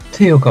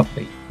Tea or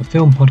Coffee, a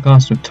film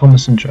podcast with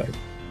Thomas and Joe,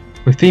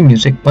 with theme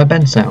music by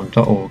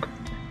bensound.org.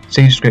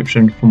 See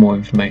description for more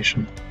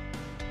information.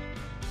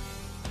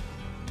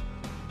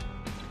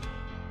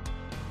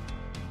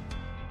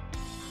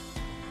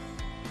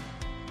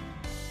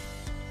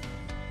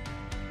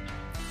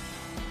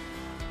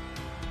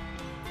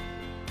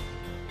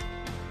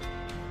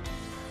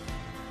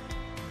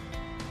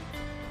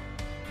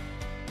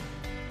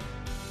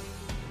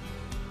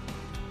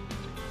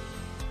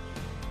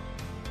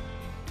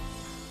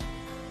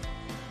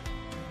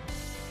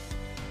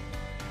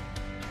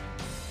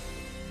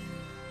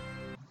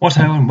 What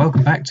hello and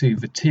welcome back to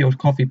the Tea or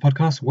Coffee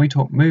podcast, where we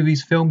talk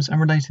movies, films and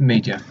related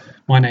media.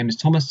 My name is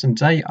Thomas and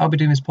today I'll be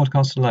doing this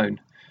podcast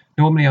alone.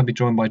 Normally I'll be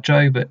joined by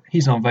Joe, but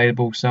he's not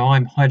available, so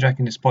I'm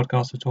hijacking this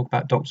podcast to talk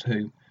about Doctor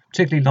Who,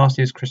 particularly last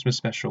year's Christmas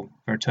special,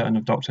 The Return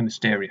of Dr.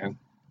 Mysterio.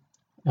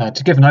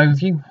 To give an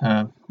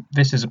overview,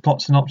 this is a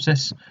plot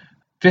synopsis.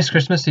 This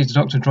Christmas sees the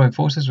Doctor join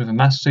forces with a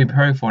masked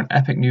superhero for an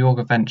epic New York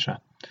adventure.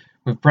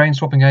 With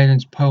brain-swapping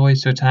aliens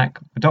poised to attack,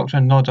 the Doctor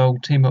and Nodal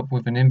team up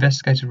with an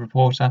investigative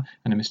reporter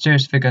and a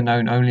mysterious figure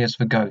known only as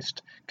the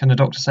Ghost. Can the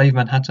Doctor save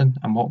Manhattan,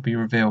 and what will be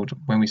revealed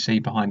when we see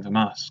behind the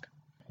mask?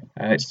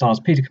 It stars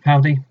Peter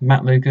Capaldi,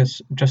 Matt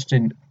Lucas,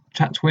 Justin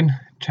Chatwin,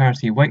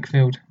 Charity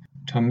Wakefield,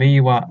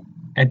 Tomiwa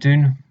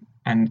Edun,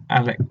 and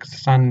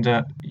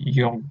Alexander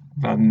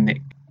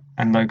Jovanik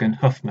and Logan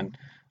Huffman.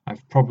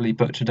 I've probably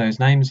butchered those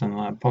names, and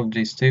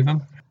apologies to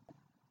them.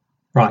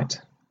 Right.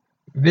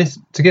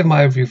 To give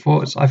my overview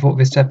thoughts, I thought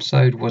this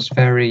episode was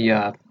very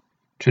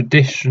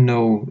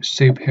traditional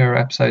superhero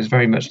episodes,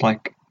 very much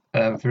like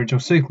the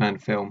original Superman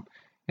film.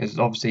 Is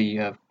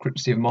obviously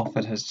Stephen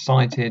Moffat has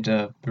cited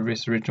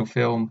this original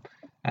film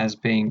as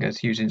being a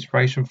huge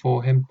inspiration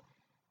for him,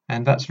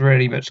 and that's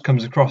really much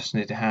comes across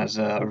in it. It has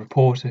a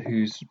reporter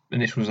whose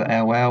initials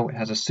are LL. It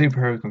has a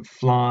superhero who can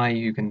fly,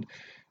 who can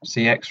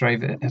see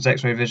X-ray, has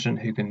X-ray vision,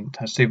 who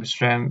has super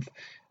strength.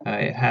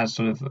 It has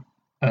sort of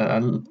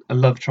a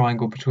love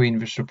triangle between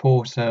this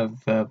reporter,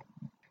 the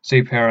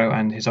superhero,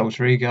 and his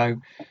alter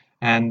ego,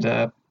 and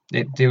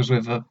it deals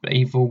with an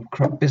evil,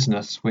 corrupt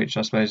business, which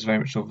I suppose is very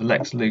much sort of the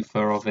Lex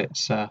Luthor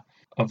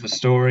of the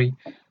story.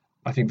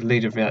 I think the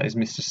leader of that is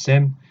Mr.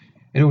 Sim.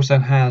 It also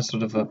has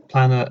sort of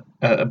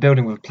a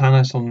building with a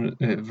planet on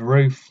the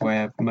roof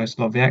where a lot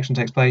of the action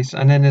takes place,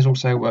 and then there's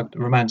also a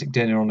romantic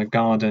dinner on a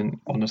garden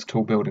on a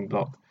tall building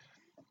block.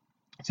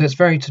 So it's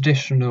very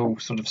traditional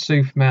sort of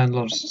Superman, a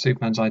lot of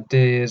Superman's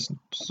ideas,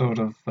 sort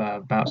of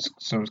about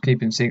sort of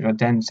keeping secret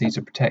identity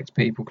to protect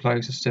people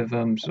closest to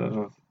them, sort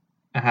of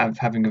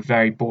having a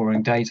very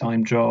boring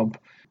daytime job.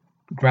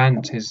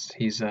 Grant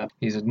he's a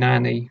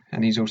nanny,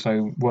 and he's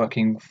also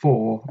working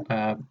for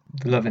the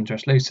love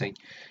interest Lucy.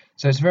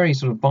 So it's a very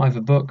sort of by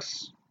the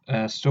books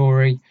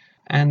story,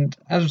 and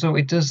as a result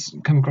it does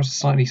come across as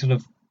slightly sort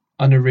of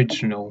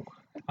unoriginal,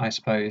 I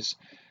suppose.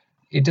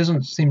 It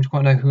doesn't seem to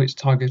quite know who its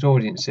target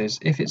audience is.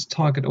 If its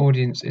target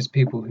audience is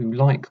people who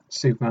like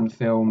Superman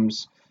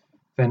films,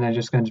 then they're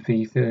just going to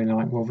be feeling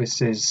like, well,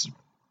 this is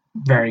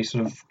very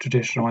sort of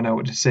traditional, I know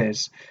what this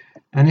is.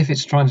 And if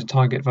it's trying to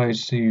target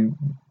those who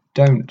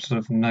don't sort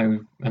of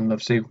know and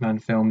love Superman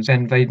films,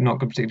 then they're not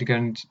particularly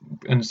going to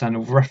understand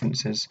all the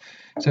references.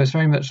 So it's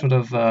very much sort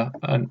of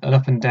an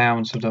up and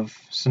down sort of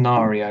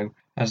scenario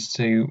as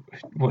to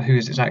who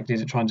is exactly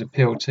is it trying to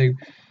appeal to.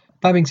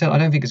 That being said, I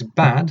don't think it's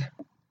bad.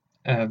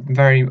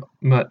 Very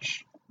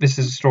much, this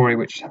is a story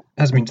which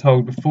has been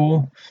told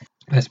before,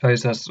 I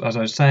suppose, as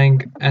I was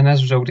saying, and as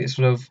a result,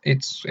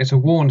 it's a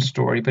worn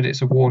story, but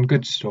it's a worn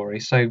good story.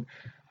 So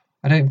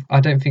I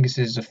don't think this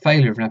is a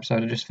failure of an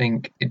episode. I just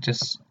think it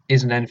just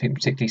isn't anything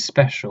particularly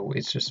special.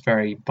 It's just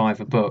very by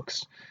the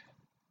books.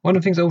 One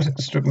of the things that also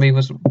struck me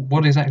was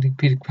what exactly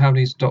Peter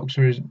Capaldi's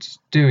Doctor is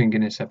doing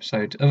in this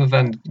episode. Other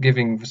than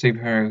giving the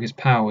superhero his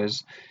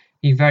powers,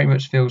 he very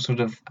much feels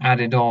sort of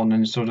added on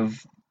and sort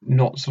of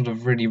not sort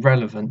of really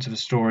relevant to the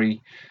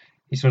story.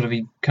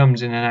 He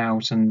comes in and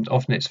out, and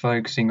often it's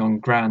focusing on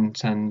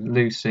Grant and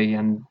Lucy,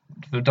 and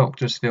the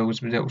Doctor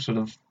feels a little sort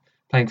of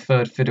playing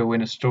third fiddle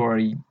in a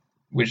story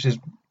which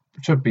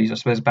should be, I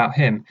suppose, about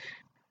him.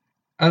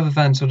 Other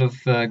than sort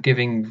of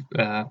giving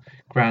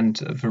Grant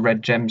the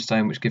red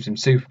gemstone which gives him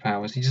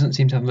superpowers, he doesn't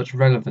seem to have much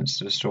relevance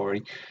to the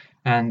story.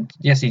 And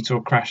yes, he sort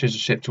of crashes a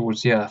ship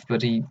towards the Earth,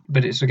 but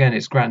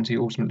it's Grant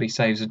who ultimately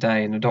saves the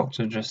day, and the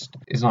Doctor just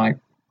is like,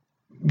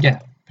 yeah,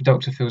 the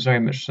Doctor feels very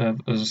much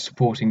as a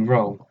supporting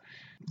role.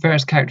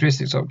 Various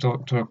characteristics of the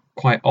Doctor are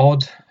quite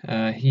odd.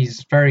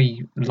 He's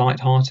very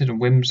light-hearted and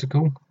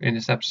whimsical in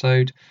this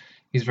episode.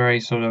 He's very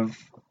sort of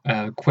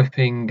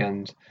quipping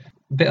and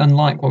a bit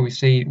unlike what we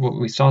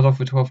started off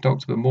with 12th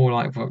Doctor, but more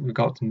like what we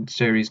got in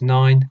Series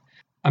 9.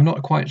 I'm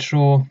not quite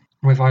sure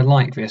whether I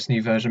like this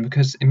new version,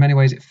 because in many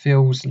ways it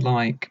feels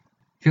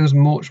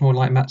much more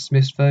like Matt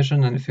Smith's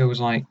version, and it feels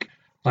like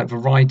the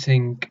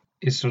writing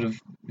is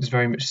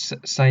very much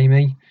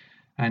samey.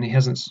 And it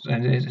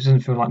doesn't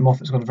feel like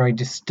Moffat's got a very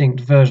distinct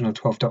version of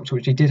 12th Doctor,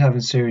 which he did have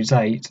in Series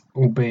 8,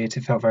 albeit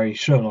it felt very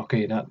Sherlock-y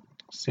in that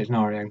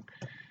scenario.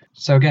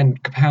 So again,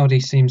 Capaldi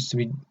seems to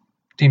be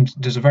team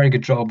does a very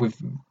good job with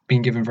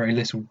being given very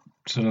little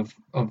sort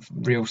of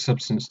real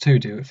substance to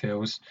do, it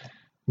feels.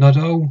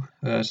 Nadal,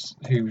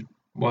 who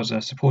was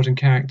a supporting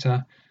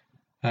character,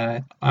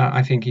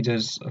 I think he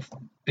does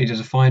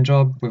a fine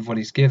job with what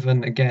he's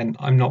given. Again,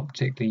 I'm not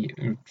particularly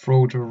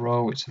enthralled with a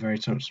role. It's a very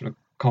sort of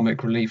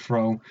comic relief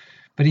role,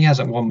 but he has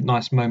that one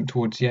nice moment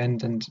towards the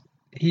end, and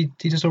he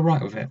does all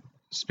right with it.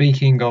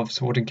 Speaking of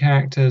supporting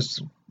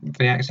characters,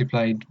 the actor who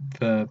played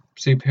the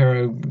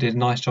superhero did a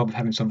nice job of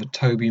having sort of a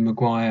Tobey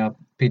Maguire,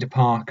 Peter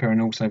Parker,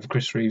 and also the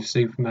Chris Reeve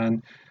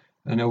Superman,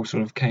 and it all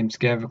sort of came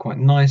together quite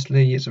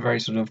nicely. It's a very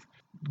sort of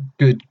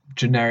good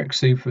generic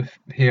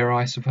superhero,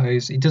 I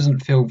suppose. He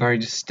doesn't feel very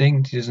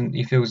distinct.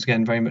 He feels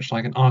again very much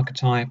like an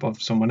archetype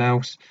of someone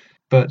else,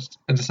 but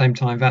at the same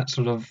time, that's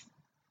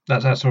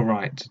all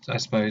right, I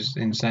suppose,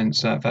 in the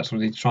sense that that's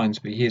what he's trying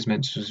to be. He is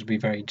meant to be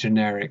very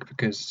generic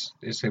because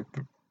it's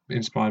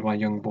inspired by a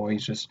young boy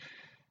who's just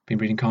been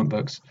reading comic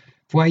books.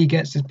 The way he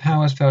gets his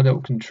powers felt a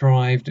little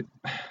contrived.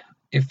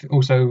 If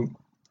also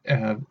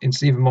in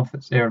Stephen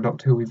Moffat's era of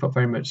Doctor Who, we've got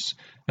very much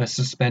a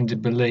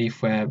suspended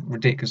belief where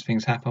ridiculous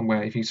things happen,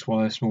 where if you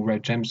swallow a small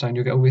red gemstone,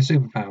 you'll get all these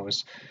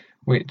superpowers,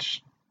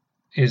 which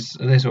is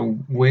a little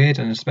weird,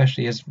 and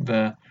especially as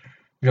the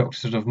Doctor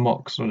sort of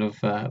mocks sort of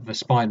the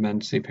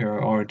Spider-Man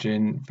superhero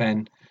origin,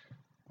 then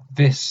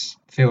this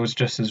feels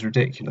just as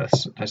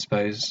ridiculous, I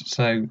suppose.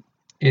 So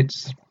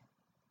it's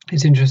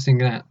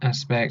interesting in that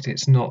aspect.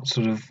 It's not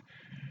sort of,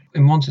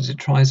 in one sense, it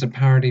tries a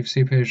parody of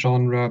superhero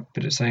genre,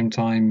 but at the same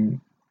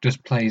time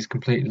just plays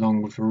completely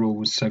along with the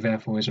rules, so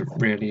therefore isn't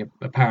really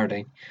a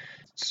parody.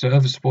 So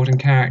other supporting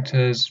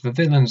characters, the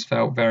villains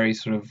felt very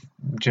sort of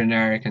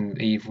generic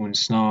and evil and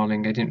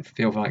snarling. They didn't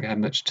feel like they had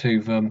much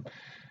to them.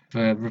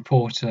 The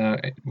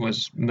reporter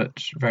was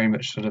very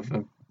much sort of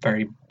a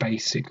very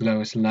basic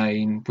Lois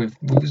Lane with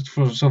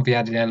sort of the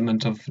added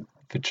element of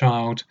the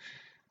child,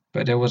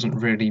 but there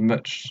wasn't really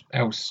much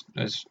else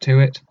as to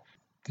it.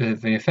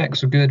 The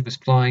effects were good. The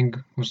flying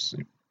was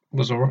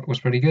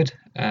pretty good.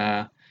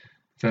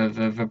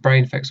 The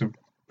brain effects are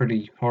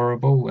pretty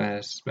horrible,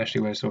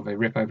 especially where sort of they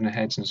rip open their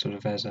heads and sort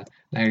of there's an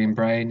alien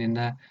brain in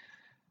there,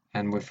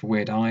 and with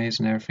weird eyes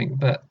and everything.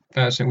 But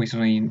that's something we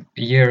saw a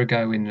year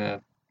ago in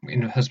the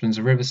Husband's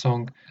a River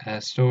Song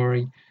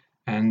story,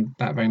 and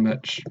that very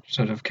much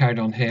sort of carried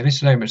on here. This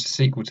is very much a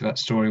sequel to that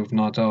story with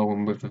Nardole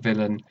and with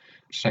the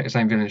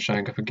same villain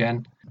showing up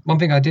again. One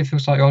thing I did feel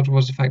slightly odd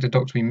was the fact that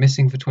Doctor been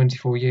missing for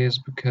 24 years,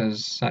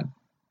 because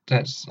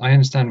that's I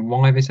understand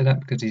why they said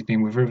that, because he's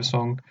been with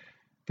Riversong.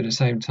 But at the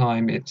same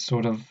time, it's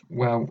sort of,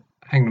 well,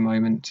 hang on a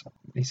moment,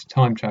 he's a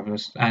time traveller,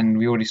 and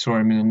we already saw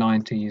him in the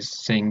 90s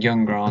seeing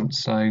young Grant,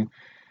 so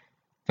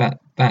that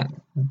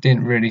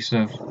didn't really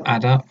sort of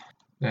add up.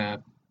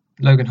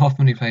 Logan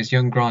Hoffman, who plays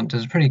young Grant,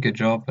 does a pretty good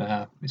job.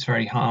 It's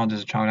very hard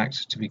as a child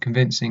actor to be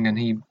convincing, and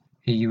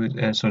he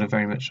was sort of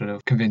very much sort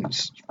of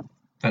convinced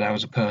that I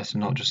was a person,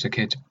 not just a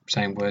kid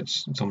saying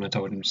words someone had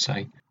told him to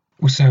say.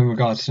 Also, in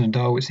regards to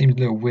Nadal, it seemed a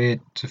little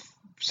weird to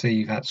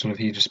see that sort of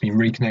he just been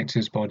reconnected to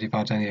his body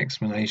without any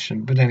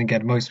explanation. But then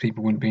again, most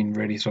people wouldn't have been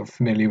really sort of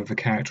familiar with the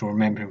character or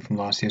remember him from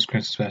last year's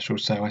Christmas special,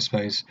 so I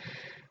suppose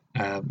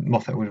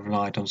Moffat would have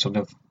relied on sort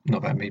of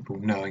not that people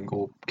knowing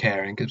or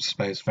caring. I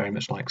suppose very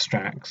much like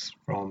Strax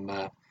from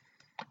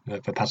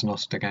the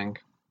Paternoster gang.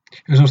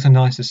 It was also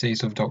nice to see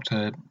sort of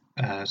Doctor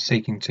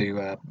seeking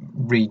to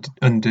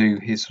undo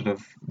his sort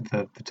of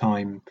the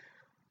time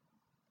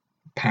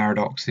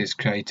paradoxes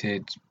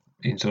created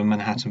in sort of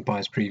Manhattan by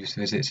his previous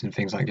visits and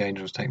things like the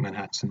Angels Take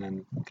Manhattan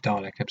and the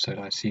Dalek episode,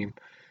 I assume.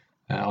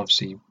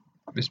 Obviously,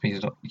 this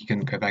means that he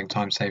couldn't go back in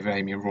time to save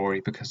Amy and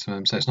Rory because of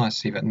them, so it's nice to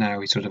see that now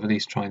he's sort of at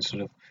least trying to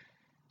sort of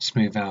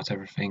smooth out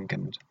everything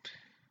and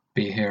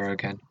be a hero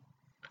again.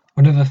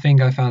 Another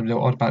thing I found a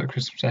little odd about the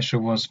Christmas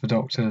special was the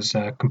Doctor's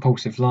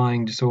compulsive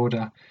lying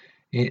disorder.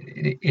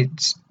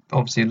 It's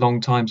obviously a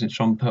long time since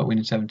John Pertwee in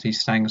the 70s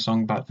sang a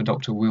song about the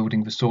Doctor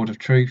wielding the sword of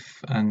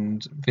truth,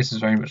 and this is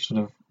very much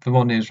sort of, the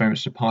modern era is very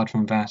much apart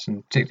from that,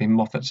 and particularly in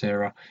Moffat's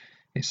era,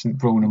 it's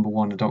rule number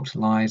one, the Doctor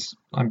lies.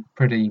 I'm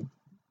pretty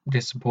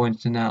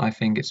disappointed in that. I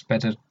think it's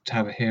better to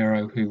have a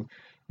hero who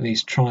at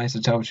least tries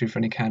to tell the truth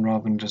when he can,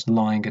 rather than just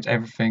lying at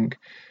everything.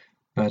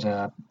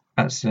 But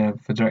that's the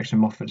direction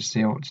Moffat to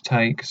see what to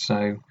take,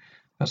 so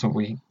that's what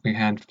we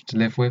had to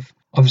live with.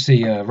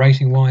 Obviously,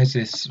 rating-wise,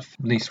 this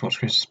least watched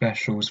Christmas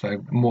specials,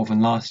 though more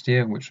than last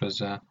year, which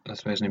was, I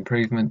suppose, an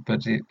improvement,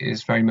 but it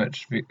is very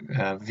much,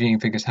 viewing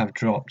figures have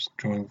dropped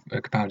during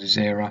Capaldi's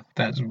era.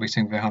 That's we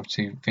think we have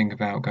to think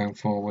about going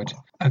forward.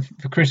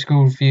 The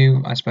critical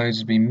review, I suppose,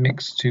 has been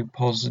mixed to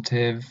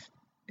positive.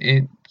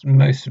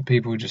 Most of the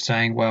people are just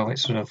saying, well,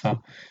 it's sort of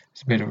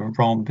it's a bit of a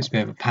romp, it's a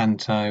bit of a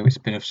panto, it's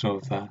a bit of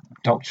sort of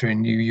Doctor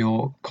in New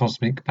York,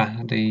 cosmic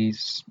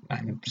baddies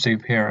and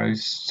superheroes.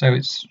 So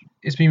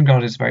it's been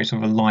regarded as very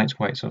sort of a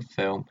lightweight sort of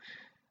film.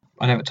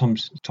 I know that Tom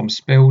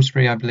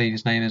Spilsbury, I believe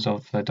his name is,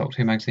 of Doctor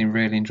Who magazine,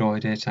 really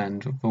enjoyed it,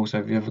 and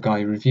also the other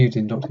guy who reviewed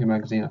in Doctor Who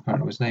magazine, I can't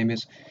remember what his name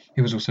is,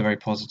 he was also very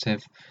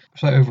positive.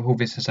 So overall,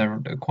 this has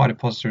quite a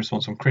positive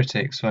response from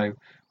critics. So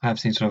I have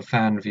seen sort of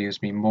fan reviews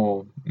being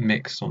more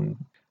mixed on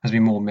has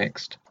been more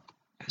mixed.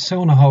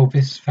 So on a whole,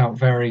 this felt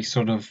very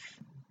sort of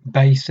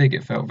basic.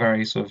 It felt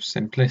very sort of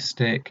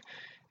simplistic.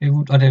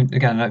 I don't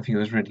think it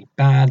was really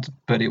bad,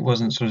 but it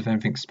wasn't sort of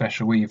anything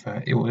special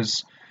either. It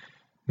was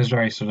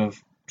very sort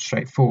of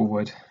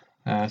straightforward.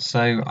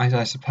 So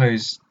I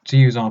suppose to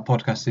use our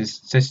podcast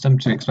system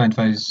to explain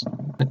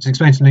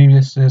to new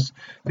listeners,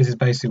 this is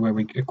basically where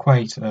we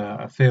equate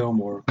a film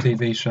or a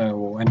TV show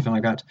or anything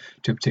like that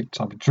to a particular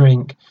type of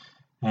drink,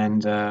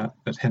 and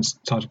hence the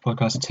title of the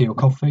podcast, tea or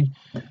coffee.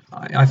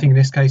 I think in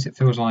this case it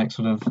feels like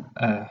sort of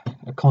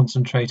a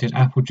concentrated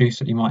apple juice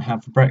that you might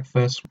have for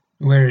breakfast,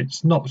 where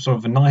it's not sort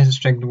of the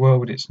nicest drink in the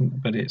world,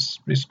 but it's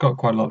got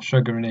quite a lot of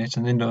sugar in it,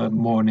 and in the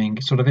morning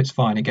it's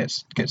fine, it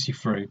gets you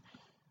through.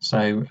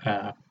 So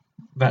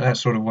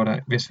that's sort of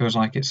what this feels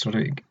like.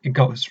 It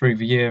got us through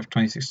the year of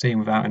 2016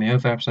 without any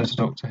other episodes of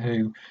Doctor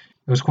Who.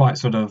 It was quite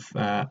sort of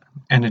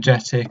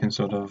energetic and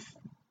sort of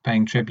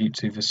paying tribute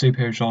to the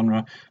superhero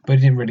genre, but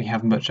it didn't really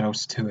have much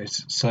else to it.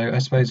 So I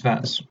suppose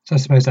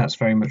that's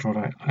very much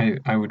what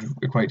I would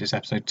equate this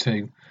episode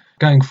to.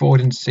 Going forward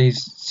into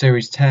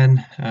series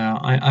 10,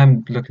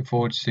 I'm looking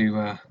forward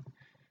to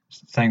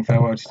saying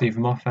farewell to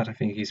Stephen Moffat. I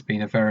think he's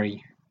been a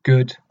very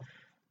good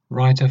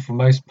writer for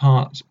most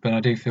parts, but I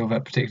do feel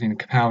that particularly in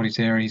the Capaldi's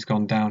era, he's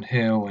gone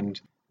downhill, and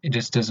it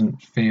just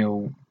doesn't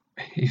feel.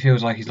 He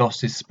feels like he's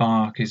lost his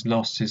spark. He's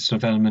lost his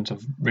sort of element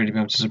of really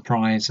being able to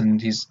surprise,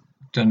 and he's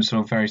done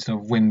sort of very sort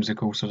of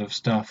whimsical sort of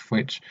stuff,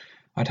 which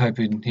I'd hoped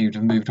he would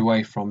have moved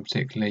away from,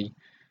 particularly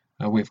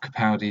with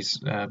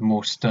Capaldi's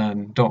more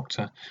stern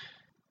Doctor.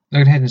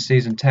 Looking ahead in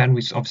season 10,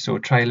 we obviously saw a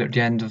trailer at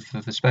the end of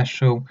the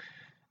special.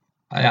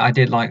 I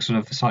did like sort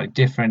of a slightly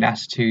different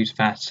attitude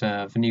that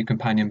the new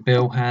companion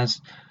Bill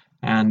has,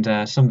 and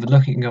some of the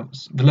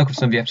look of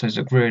some of the episodes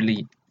look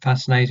really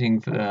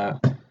fascinating for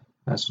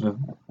sort of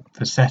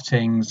the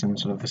settings and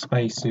sort of the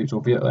space suits,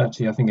 or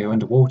actually I think they're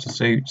underwater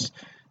suits,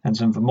 and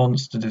some of the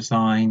monster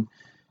design.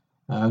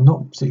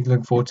 Not particularly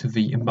looking forward to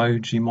the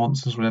emoji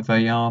monsters, whatever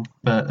they are,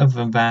 but other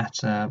than that,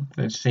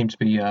 there seem to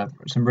be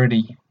some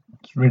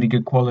really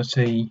good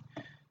quality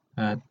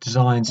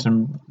designs,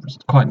 some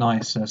quite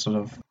nice sort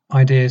of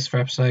ideas for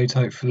episodes,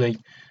 hopefully.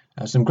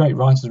 Some great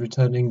writers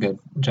returning,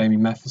 Jamie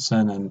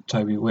Matheson and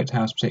Toby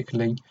Whithouse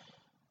particularly,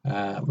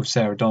 with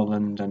Sarah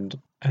Dolland and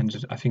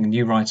I think a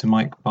new writer,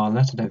 Mike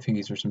Bartlett. I don't think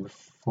he's written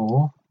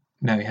before.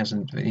 No, he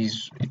hasn't. I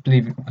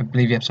believe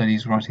the episode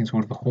he's writing is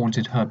called The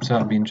Haunted Hub, so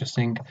that'll be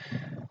interesting.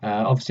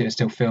 Obviously, it's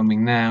still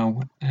filming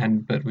now,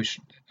 but we're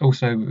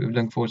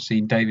looking forward to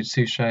seeing David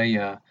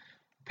Suchet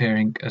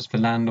appearing as the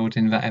landlord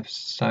in that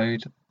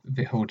episode,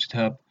 The Haunted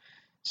Hub.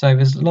 So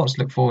there's lots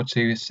to look forward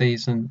to this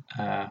season.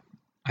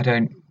 I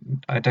don't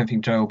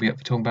think Joe will be up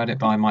for talking about it,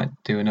 but I might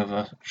do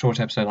another short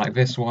episode like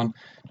this one,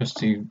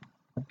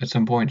 at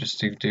some point, just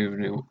to do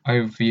an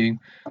overview.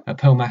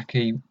 Pearl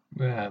Mackie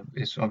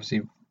is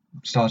obviously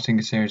starting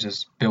the series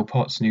as Bill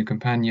Potts' new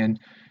companion,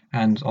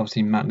 and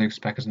obviously Matt Lucas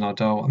back as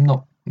Nardole. I'm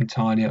not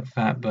entirely up for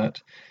that, but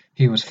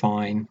he was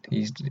fine.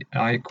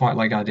 I quite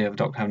like the idea of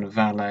Doctor having a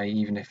valet,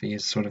 even if he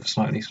is sort of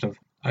slightly sort of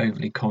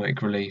overly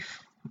comic relief.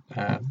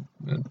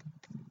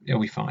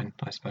 It'll be fine,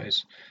 I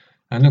suppose.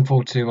 And look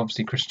forward to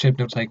obviously Chris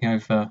Chibnall taking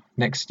over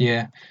next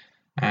year,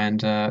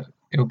 and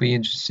it'll be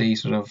interesting to see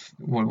sort of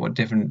what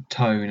different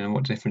tone and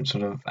what different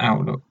sort of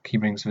outlook he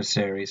brings to the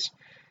series.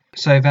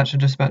 So that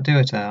should just about do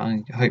it.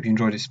 I hope you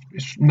enjoyed this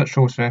much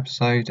shorter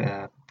episode.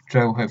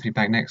 Joe will hopefully be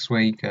back next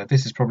week.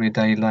 This is probably a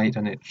day late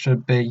than it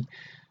should be,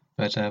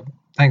 but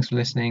thanks for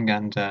listening,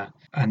 and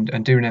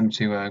do remember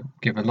to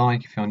give a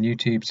like if you're on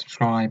YouTube,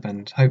 subscribe,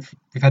 and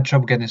we've had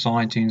trouble getting this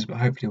on iTunes, but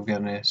hopefully we'll get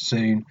on here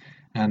soon,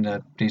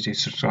 and please do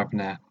subscribe from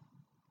there.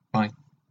 Bye.